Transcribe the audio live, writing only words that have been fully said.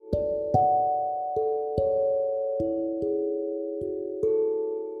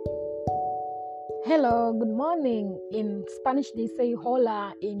Hello, good morning. In Spanish, they say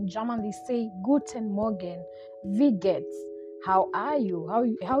hola. In German, they say guten Morgen. Wie geht's? How are you?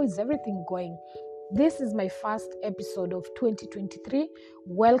 How is everything going? This is my first episode of 2023.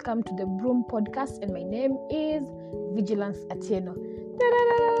 Welcome to the Broom Podcast, and my name is Vigilance Atieno.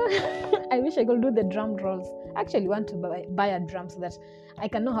 Ta-da! I wish I could do the drum rolls. I actually want to buy a drum so that I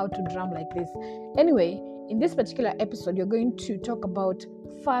can know how to drum like this. Anyway, in this particular episode, you're going to talk about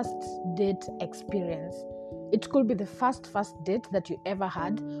first date experience. It could be the first date that you ever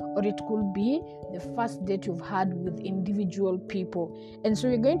had, or it could be the first date you've had with individual people. And so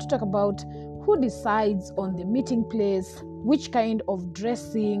we're going to talk about who decides on the meeting place, which kind of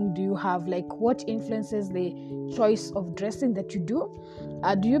dressing do you have, like what influences the choice of dressing that you do.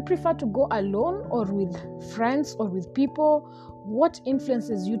 Do you prefer to go alone or with friends or with people? What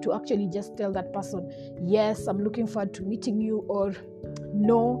influences you to actually just tell that person, yes, I'm looking forward to meeting you, or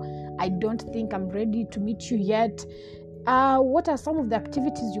no, I don't think I'm ready to meet you yet. What are some of the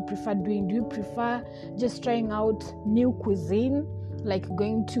activities you prefer doing? Do you prefer just trying out new cuisine, like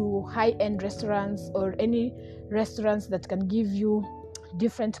going to high-end restaurants or any restaurants that can give you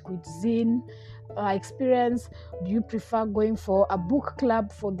different cuisine experience? Do you prefer going for a book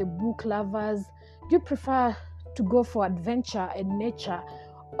club for the book lovers? Do you prefer to go for adventure and nature?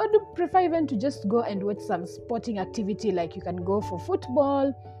 Or do you prefer even to just go and watch some sporting activity, like you can go for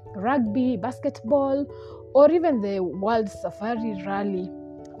football, rugby, basketball, or even the World Safari Rally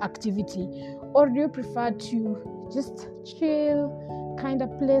activity? Or do you prefer to just chill, kind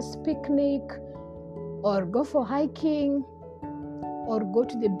of place, picnic, or go for hiking, or go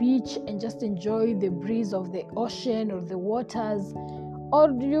to the beach and just enjoy the breeze of the ocean or the waters?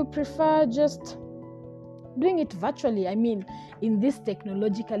 Or do you prefer just doing it virtually? I mean, in this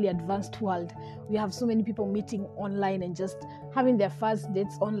technologically advanced world, we have so many people meeting online and just having their first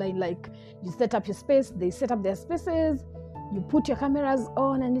dates online. Like, you set up your space, they set up their spaces, you put your cameras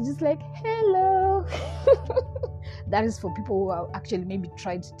on, and it's just like, hello. That is for people who have actually maybe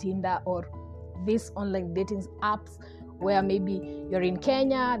tried Tinder or these online dating apps where maybe you're in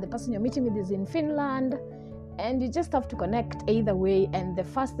Kenya, the person you're meeting with is in Finland, and you just have to connect either way. And the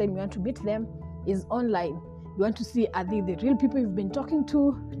first time you want to meet them is online. You want to see, are they the real people you've been talking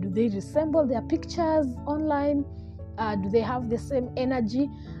to? Do they resemble their pictures online? Do they have the same energy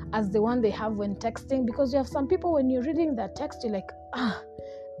as the one they have when texting? Because you have some people, when you're reading their text, you're like,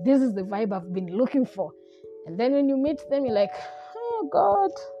 this is the vibe I've been looking for. And then when you meet them, you're like, oh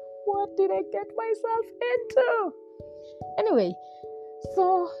God, what did I get myself into? Anyway,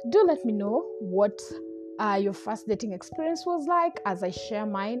 so do let me know what your first dating experience was like as I share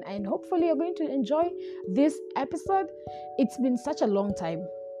mine, and hopefully you're going to enjoy this episode. It's been such a long time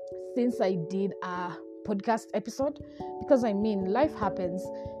since I did a podcast episode, because I mean, life happens.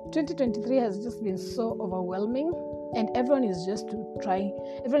 2023 has just been so overwhelming, and everyone is just trying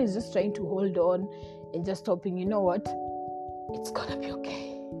to hold on and just hoping, you know what, it's gonna be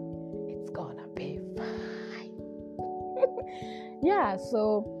okay, it's gonna be fine. Yeah,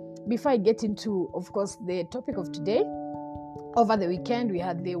 so before I get into, of course, the topic of today, over the weekend we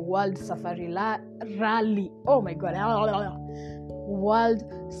had the World Safari Rally. Oh my God, World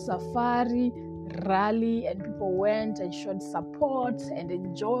Safari Rally, and people went and showed support and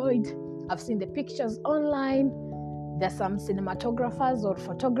enjoyed. I've seen the pictures online. There's some cinematographers or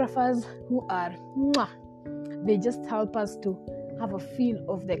photographers who are, they just help us to have a feel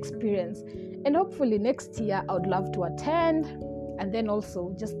of the experience. And hopefully next year I would love to attend, and then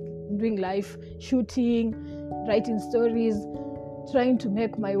also just doing live shooting, writing stories, trying to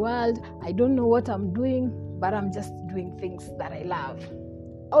make my world. I don't know what I'm doing, but I'm just doing things that I love.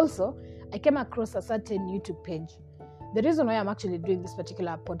 Also, I came across a certain YouTube page. The reason why I'm actually doing this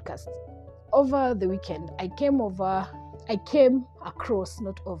particular podcast, over the weekend, I came across a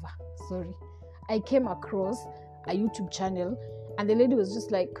YouTube channel, and the lady was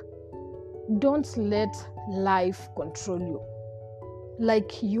just like, don't let life control you.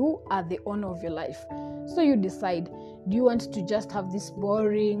 Like, you are the owner of your life. So you decide, do you want to just have this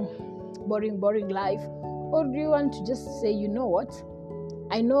boring life? Or do you want to just say, you know what?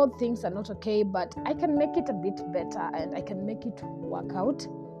 I know things are not okay, but I can make it a bit better and I can make it work out.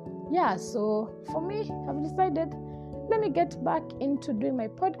 Yeah, so for me, I've decided, let me get back into doing my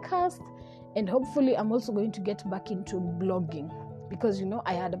podcast, and hopefully I'm also going to get back into blogging, because, you know,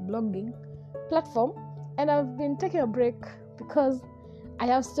 I had a blogging platform and I've been taking a break because I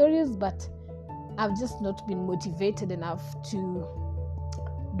have stories, but I've just not been motivated enough to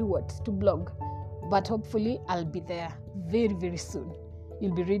blog. But hopefully I'll be there very, very soon.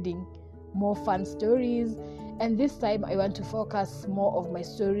 You'll be reading more fun stories, And this time I want to focus more of my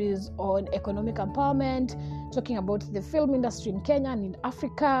stories on economic empowerment, talking about the film industry in Kenya and in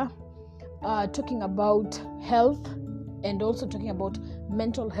Africa, talking about health, and also talking about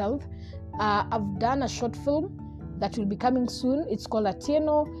mental health. I've done a short film that will be coming soon. It's called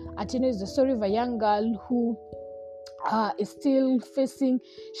Atieno. Atieno is the story of a young girl who is still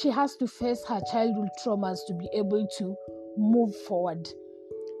she has to face her childhood traumas to be able to move forward.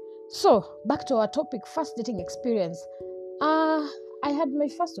 So, back to our topic, first dating experience. I had my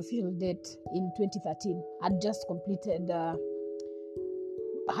first official date in 2013. I'd just completed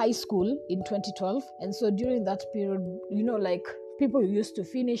high school in 2012. And so during that period, like people used to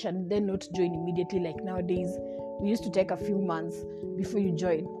finish and then not join immediately like nowadays. We used to take a few months before you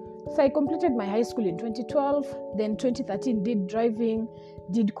join. So I completed my high school in 2012, then 2013 did driving,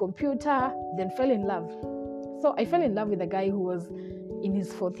 did computer, then fell in love. So I fell in love with a guy who was in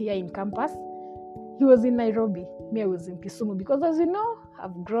his 4th year in campus. He was in Nairobi, me I was in Kisumu, because as you know,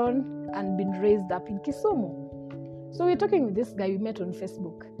 I've grown and been raised up in Kisumu. So we're talking with this guy we met on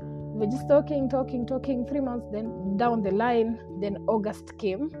Facebook. We were just talking, 3 months then down the line, then August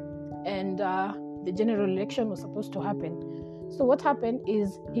came and the general election was supposed to happen. So what happened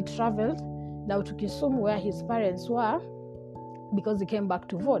is he traveled now to Kisumu where his parents were because he came back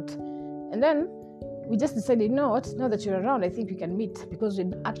to vote. And then we just decided, now that you're around, I think we can meet, because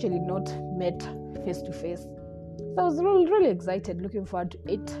we'd actually not met face to face. So I was really, really excited, looking forward to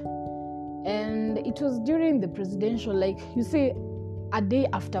it. And it was during the presidential, like you see, a day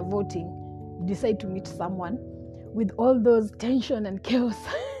after voting, you decide to meet someone with all those tension and chaos.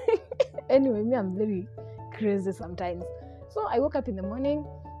 Anyway, me, I'm very crazy sometimes. So I woke up in the morning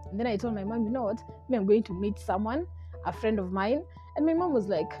and then I told my mom, me, I'm going to meet someone, a friend of mine. And my mom was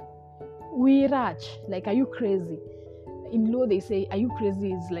like, we rach, like, are you crazy? In law, they say, are you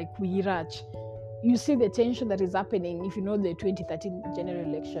crazy? It's like, we rach. You see the tension that is happening, if you know the 2013 general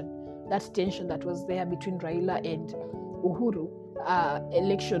election, that tension that was there between Raila and Uhuru,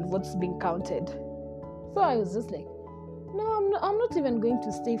 election votes being counted. So I was just like, no, I'm not even going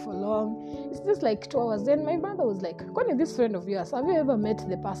to stay for long. It's just like 2 hours. Then my brother was like, Connie, this friend of yours, have you ever met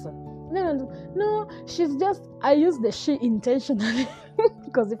the person? And then I was like, no, I used the she intentionally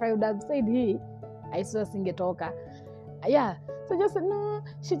because if I would have said he, I saw singetoka. Yeah. So I just said, no,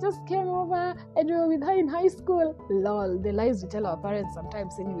 she just came over and we were with her in high school. Lol, the lies we tell our parents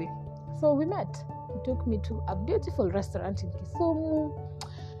sometimes anyway. So we met. He took me to a beautiful restaurant in Kisumu.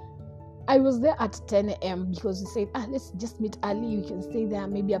 I was there at 10 a.m. because he said, let's just meet early. You can stay there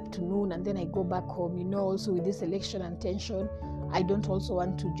maybe up to noon and then I go back home. Also with this election and tension, I don't also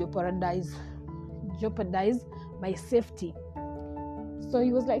want to jeopardize my safety. So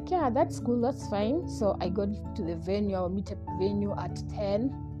he was like, yeah, that's cool, that's fine. So I got to the venue, our meetup venue at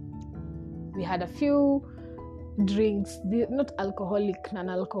 10. We had a few drinks, not alcoholic,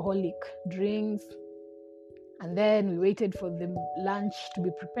 non-alcoholic drinks. And then we waited for the lunch to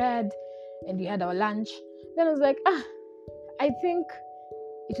be prepared and we had our lunch. Then I was like, I think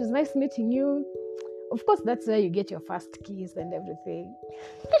it was nice meeting you. Of course, that's where you get your first kiss and everything.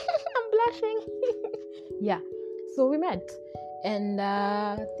 I'm blushing. Yeah, so we met and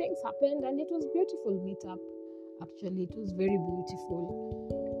things happened and it was beautiful meetup. Actually, it was very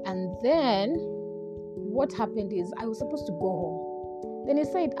beautiful. And then what happened is I was supposed to go home. Then he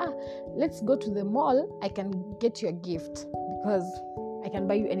said, let's go to the mall. I can get you a gift because I can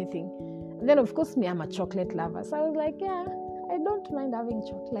buy you anything. And then, of course, me, I'm a chocolate lover. So I was like, yeah, I don't mind having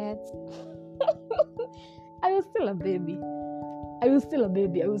chocolates. I was still a baby. I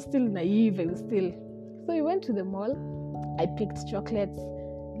was still naive. So we went to the mall. I picked chocolates.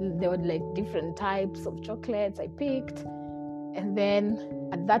 There were like different types of chocolates I picked. And then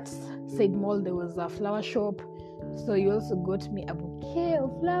at that said mall, there was a flower shop. So he also got me a bouquet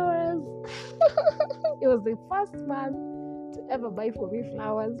of flowers. It was the first man to ever buy for me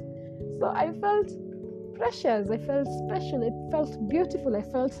flowers. So I felt precious. I felt special. It felt beautiful. I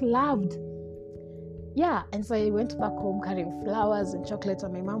felt loved. Yeah, and so I went back home carrying flowers and chocolates,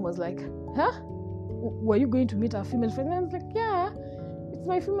 and my mom was like, were you going to meet our female friend? And I was like, yeah, it's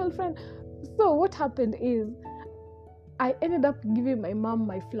my female friend. So what happened is I ended up giving my mom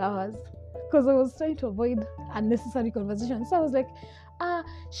my flowers because I was trying to avoid unnecessary conversation. So I was like,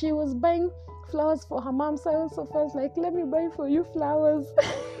 she was buying flowers for her mom, so I also felt like, let me buy for you flowers.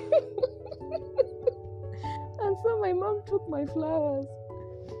 And so my mom took my flowers.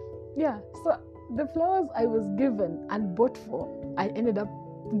 Yeah, so the flowers I was given and bought for, I ended up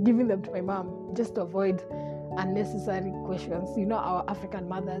giving them to my mom just to avoid unnecessary questions. Our African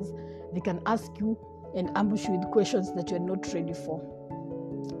mothers, they can ask you and ambush you with questions that you're not ready for.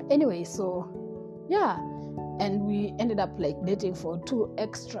 Anyway, so yeah, And we ended up like dating for 2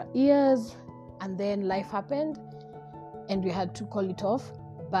 extra years, and then life happened and we had to call it off.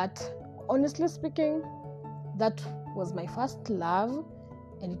 But honestly speaking, that was my first love,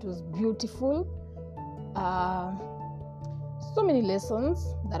 and it was beautiful. So many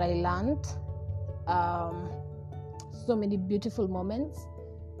lessons that I learned, so many beautiful moments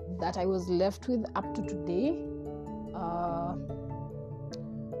that I was left with up to today.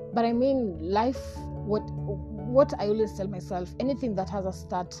 But I mean, life, what I always tell myself, anything that has a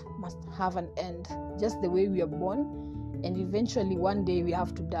start must have an end, just the way we are born, and eventually one day we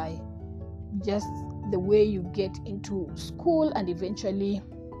have to die. Just the way you get into school and eventually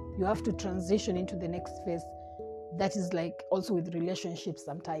you have to transition into the next phase. That is like also with relationships.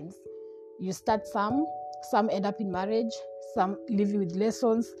 Sometimes you start some end up in marriage, some leave you with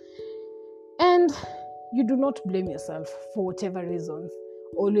lessons, and you do not blame yourself for whatever reasons.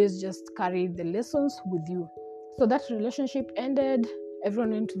 Always just carry the lessons with you. So that relationship ended,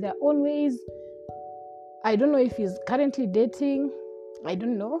 everyone went to their own ways. I don't know if he's currently dating, I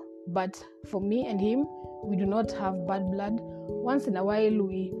don't know, but for me and him, we do not have bad blood. Once in a while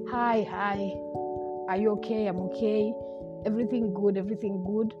we, hi, are you okay? I'm okay. Everything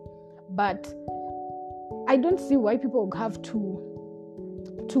good. But I don't see why people have to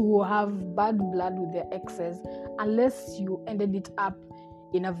have bad blood with their exes unless you ended it up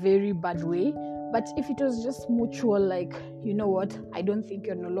in a very bad way. But if it was just mutual, like, you know what, I don't think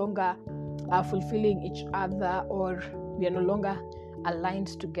you're no longer fulfilling each other, or we are no longer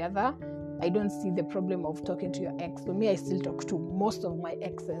aligned together, I don't see the problem of talking to your ex. For me, I still talk to most of my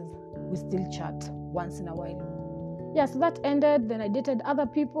exes. We still chat once in a while. Yeah, so that ended. Then I dated other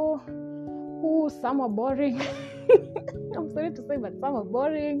people who, some were boring. I'm sorry to say, but some were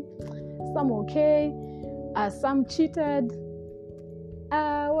boring, some okay, some cheated.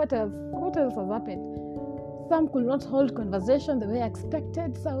 What else has happened? Some could not hold conversation the way I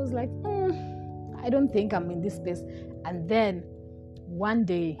expected. So I was like, I don't think I'm in this space. And then one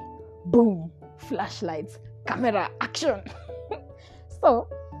day, boom, flashlights, camera, action. So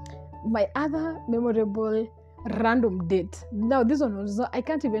my other memorable random date. Now this one was, I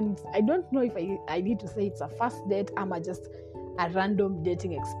don't know if I need to say it's a first date or just a random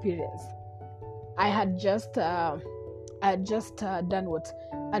dating experience. I had just done what?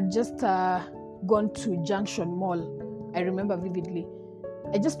 I'd just gone to Junction Mall. I remember vividly.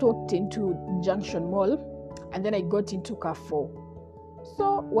 I just walked into Junction Mall and then I got into Carrefour.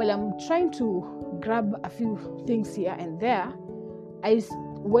 So while I'm trying to grab a few things here and there, I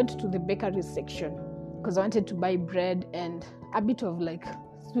went to the bakery section because I wanted to buy bread and a bit of like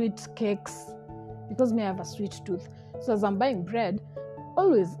sweet cakes because I have a sweet tooth. So as I'm buying bread, I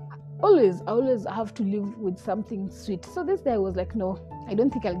always have to live with something sweet. So this day I was like, no, I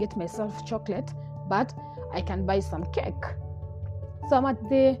don't think I'll get myself chocolate, but I can buy some cake. So I'm at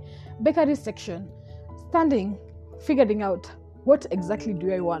the bakery section, standing, figuring out what exactly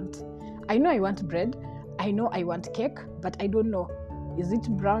do I want. I know I want bread, I know I want cake, but I don't know. Is it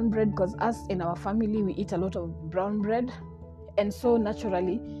brown bread? Because us in our family, we eat a lot of brown bread. And so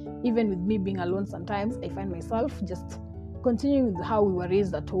naturally, even with me being alone sometimes, I find myself just continuing with how we were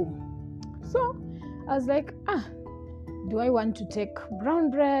raised at home. So I was like, do I want to take brown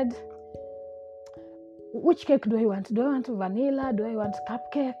bread? Which cake do I want? Do I want vanilla? Do I want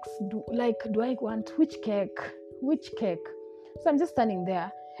cupcakes? Do I want which cake? So I'm just standing there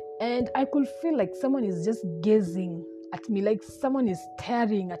and I could feel like someone is just gazing at me, like someone is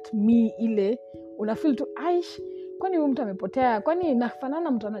staring at me. Ile unafeel tu aish, kwani huyu mtu amepotea, kwani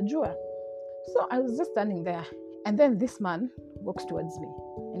nafanana mtu anajua. So I was just standing there and then this man walks towards me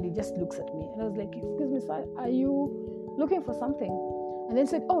and he just looks at me and I was like, excuse me sir, are you looking for something? And then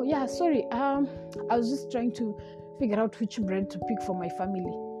said, oh yeah, sorry, I was just trying to figure out which bread to pick for my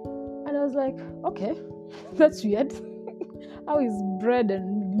family. And I was like, okay, that's weird. How is bread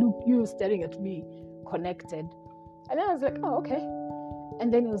and look you staring at me connected? And then I was like, oh, okay.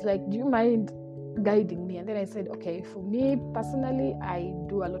 And then he was like, do you mind guiding me? And then I said, okay, for me personally, I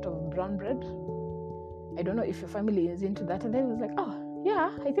do a lot of brown bread. I don't know if your family is into that. And then he was like, oh,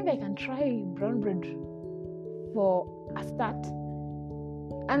 yeah, I think I can try brown bread for a start.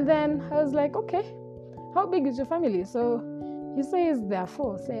 And then I was like, okay, how big is your family? So he says there are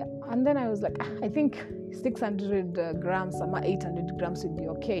 4. And then I was like, I think 600 grams or 800 grams would be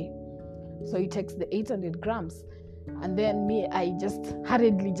okay. So he takes the 800 grams. And then me, I just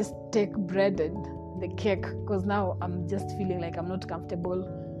hurriedly just take bread and the cake because now I'm just feeling like I'm not comfortable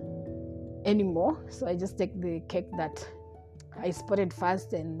anymore. So I just take the cake that I spotted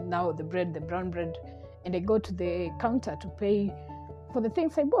first and now the bread, the brown bread. And I go to the counter to pay for the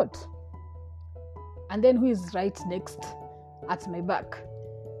things I bought. And then who is right next at my back?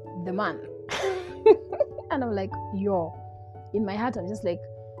 The man. And I'm like, yo. In my heart, I'm just like,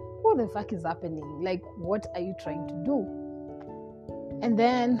 what the fuck is happening? Like, what are you trying to do? And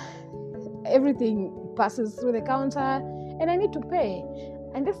then everything passes through the counter and I need to pay.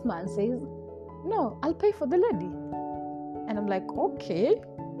 And this man says, no, I'll pay for the lady. And I'm like, okay.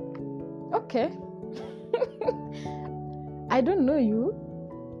 I don't know you.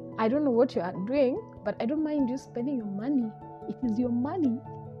 I don't know what you are doing, but I don't mind you spending your money. It is your money.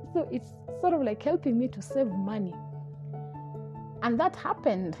 So it's sort of like helping me to save money. And that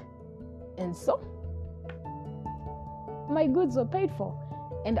happened. And so my goods were paid for.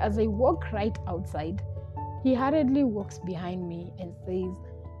 And as I walk right outside, he hurriedly walks behind me and says,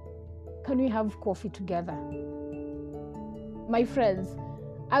 can we have coffee together? My friends,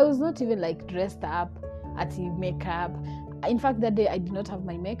 I was not even like dressed up, at makeup. In fact, that day I did not have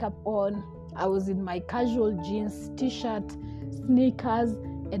my makeup on. I was in my casual jeans, t-shirt, sneakers,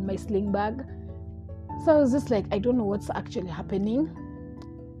 and my sling bag. So I was just like, I don't know what's actually happening,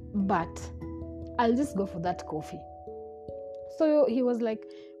 but I'll just go for that coffee. So he was like,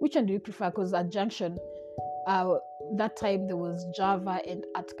 which one do you prefer? Because at Junction, that time there was Java and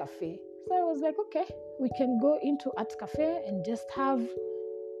Art Cafe. So I was like, okay, we can go into Art Cafe and just have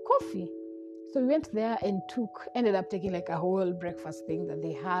coffee. So we went there and ended up taking like a whole breakfast thing that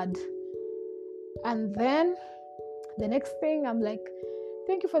they had. And then the next thing, I'm like,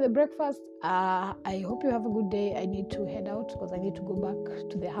 thank you for the breakfast. I hope you have a good day. I need to head out because I need to go back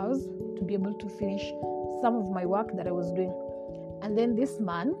to the house to be able to finish some of my work that I was doing. And then this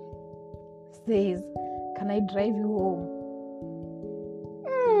man says, can I drive you home?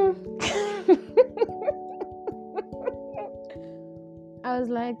 I was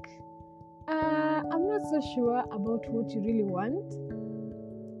like, I'm not so sure about what you really want.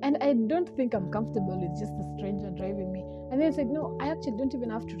 And I don't think I'm comfortable with just a stranger driving me. And then he said, no, I actually don't even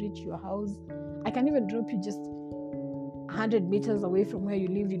have to reach your house. I can even drop you just 100 meters away from where you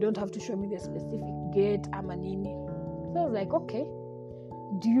live. You don't have to show me the specific gate, Amanini. So I was like, okay.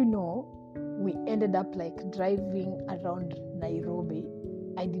 Do you know, we ended up like driving around Nairobi.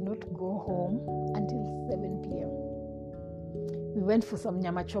 I did not go home until 7 p.m. We went for some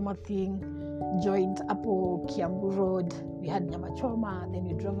nyama choma thing, joined Apo Kiambu Road. We had nyama choma, then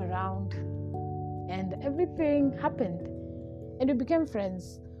we drove around, and everything happened. And we became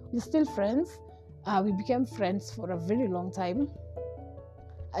friends. We're still friends. We became friends for a very long time.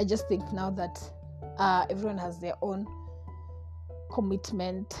 I just think now that everyone has their own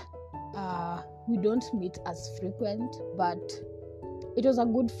commitment. We don't meet as frequent, but it was a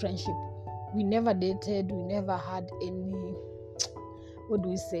good friendship. We never dated. We never had any, what do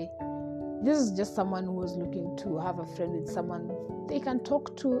we say? This is just someone who was looking to have a friend with someone they can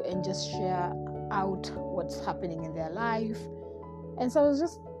talk to and just share out what's happening in their life. And so I was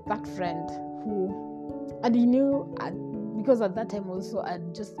just that friend who, and he knew, because at that time also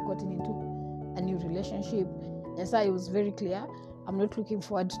I'd just gotten into a new relationship. And so it was very clear, I'm not looking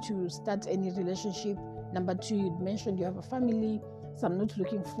forward to start any relationship. Number two, you'd mentioned you have a family, so I'm not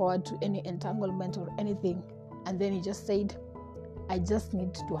looking forward to any entanglement or anything. And then he just said, I just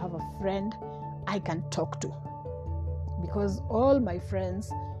need to have a friend I can talk to. Because all my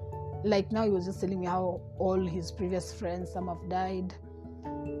friends, like now he was just telling me how all his previous friends, some have died,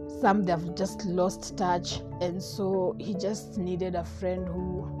 some they've just lost touch. And so he just needed a friend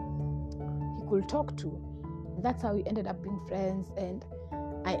who he could talk to. That's how we ended up being friends, and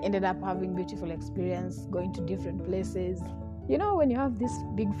I ended up having beautiful experience, going to different places. You know, when you have these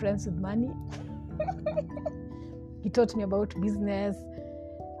big friends with money. He taught me about business.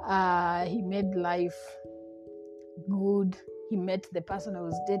 He made life good. He met the person I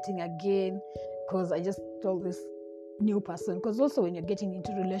was dating again, because I just told this new person, because also when you're getting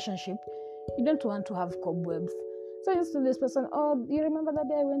into a relationship, you don't want to have cobwebs. So I just told this person, oh, you remember that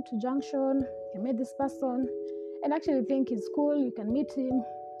day I went to Junction? I met this person, and I actually think he's cool. You can meet him.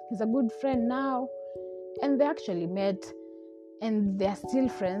 He's a good friend now. And they actually met, and they're still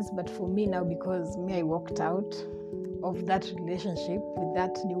friends. But for me now, because I walked out of that relationship with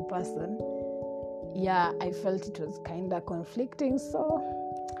that new person, I felt it was kind of conflicting. So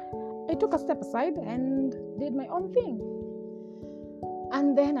I took a step aside and did my own thing.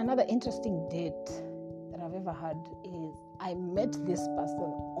 And then another interesting date that I've ever had is I met this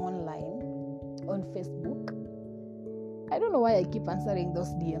person online on Facebook. I don't know why I keep answering those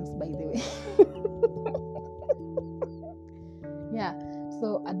DMs, by the way.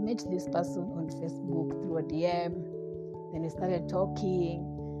 So I'd met this person on Facebook through a DM. Then we started talking.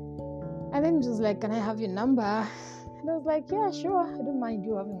 And then it was like, can I have your number? And I was like, yeah, sure, I don't mind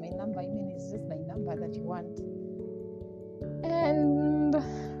you having my number. I mean, it's just my number that you want. And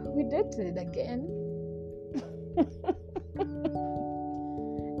we dated again.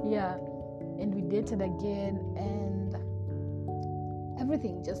 Yeah, and we dated again, and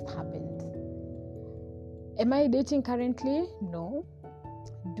everything just happened. Am I dating currently? No.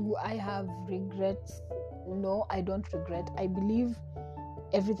 Do I have regrets? No, I don't regret. I believe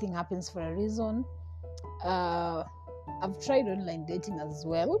everything happens for a reason. I've tried online dating as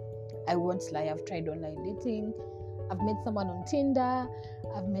well. I won't lie, I've tried online dating. I've met someone on Tinder.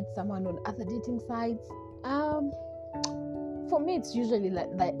 I've met someone on other dating sites. For me, it's usually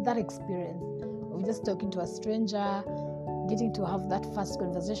like that experience of just talking to a stranger, getting to have that first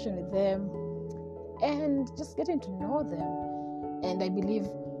conversation with them, and just getting to know them. And I believe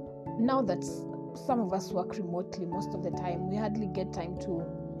now that some of us work remotely most of the time, we hardly get time to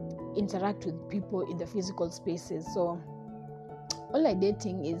interact with people in the physical spaces. So online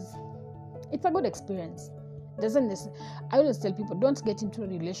dating it's a good experience. I always tell people, don't get into a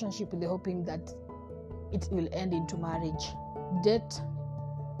relationship with the hoping that it will end into marriage. Date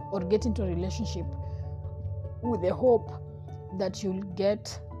or get into a relationship with the hope that you'll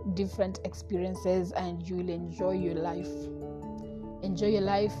get different experiences and you'll enjoy your life. Enjoy your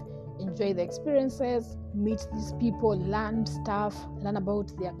life, enjoy the experiences, meet these people, learn stuff, learn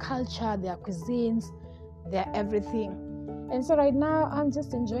about their culture, their cuisines, their everything. And so right now, I'm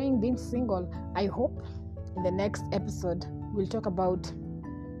just enjoying being single. I hope in the next episode, we'll talk about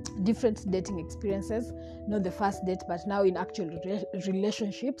different dating experiences, not the first date, but now in actual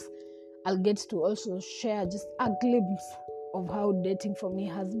relationships. I'll get to also share just a glimpse of how dating for me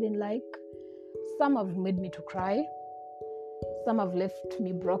has been like. Some have made me to cry. Some have left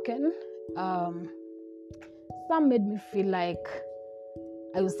me broken. Some made me feel like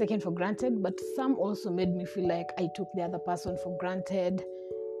I was taken for granted, but some also made me feel like I took the other person for granted.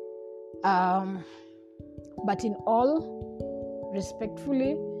 But in all,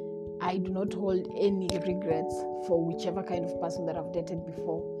 respectfully, I do not hold any regrets for whichever kind of person that I've dated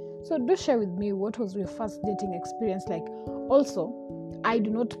before. So do share with me, what was your first dating experience like? Also, I do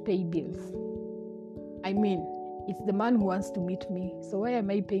not pay bills. I mean, it's the man who wants to meet me. So why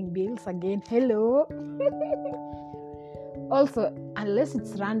am I paying bills again? Hello. Also, unless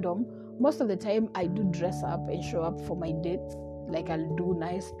it's random, most of the time I do dress up and show up for my dates. Like I'll do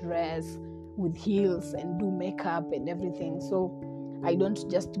nice dress with heels and do makeup and everything. So I don't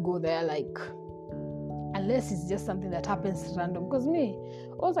just go there like, unless it's just something that happens random. Because me,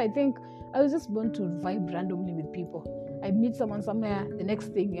 also I think I was just born to vibe randomly with people. I meet someone somewhere, the next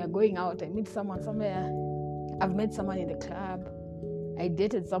thing we are going out. I meet someone somewhere. I've met someone in the club. I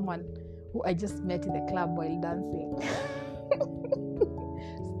dated someone who I just met in the club while dancing.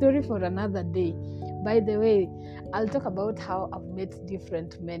 Story for another day. By the way, I'll talk about how I've met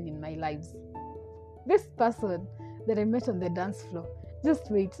different men in my lives. This person that I met on the dance floor,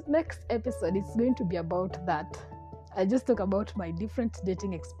 just wait, next episode it's going to be about that. I'll just talk about my different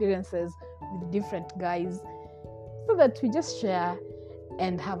dating experiences with different guys so that we just share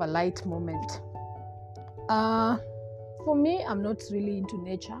and have a light moment. For me, I'm not really into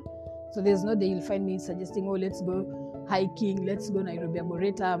nature, so there's no day you'll find me suggesting, oh, let's go hiking, let's go Nairobi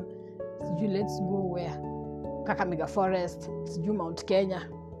Arboretum, let's go where? Kakamega Forest, Mount Kenya.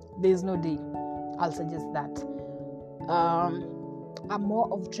 There's no day I'll suggest that. I'm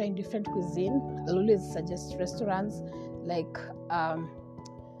more of trying different cuisine. I'll always suggest restaurants, like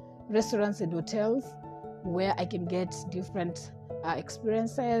restaurants and hotels where I can get different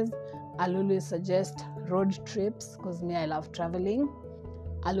experiences. I'll always suggest road trips because me, I love traveling.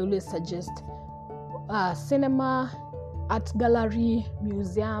 I'll always suggest cinema, art gallery,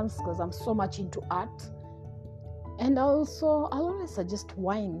 museums because I'm so much into art. And also, I'll always suggest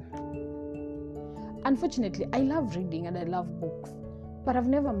wine. Unfortunately, I love reading and I love books, but I've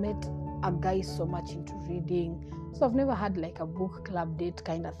never met a guy so much into reading. So I've never had like a book club date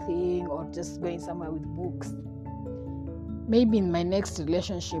kind of thing or just going somewhere with books. Maybe in my next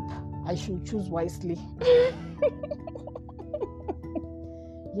relationship, I should choose wisely.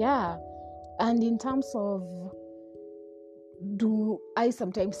 Yeah. And in terms of, do I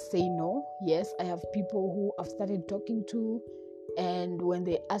sometimes say no? Yes, I have people who I've started talking to, and when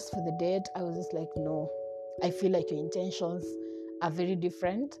they ask for the date, I was just like, no, I feel like your intentions are very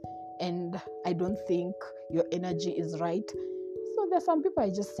different and I don't think your energy is right. So there's some people I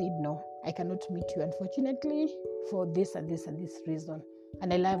just said, no, I cannot meet you, unfortunately, for this and this and this reason.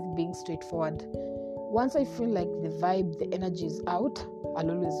 And I love being straightforward. Once I feel like the vibe, the energy is out,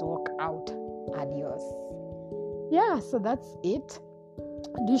 I'll always walk out. Adios. Yeah, so that's it.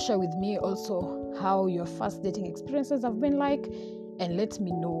 Do share with me also how your first dating experiences have been like, and let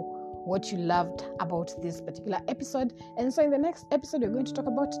me know what you loved about this particular episode. And so in the next episode, we're going to talk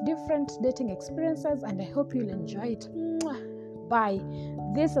about different dating experiences, and I hope you'll enjoy it. Bye.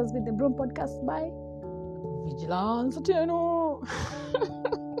 This has been the Broom Podcast by Vigilance Atieno.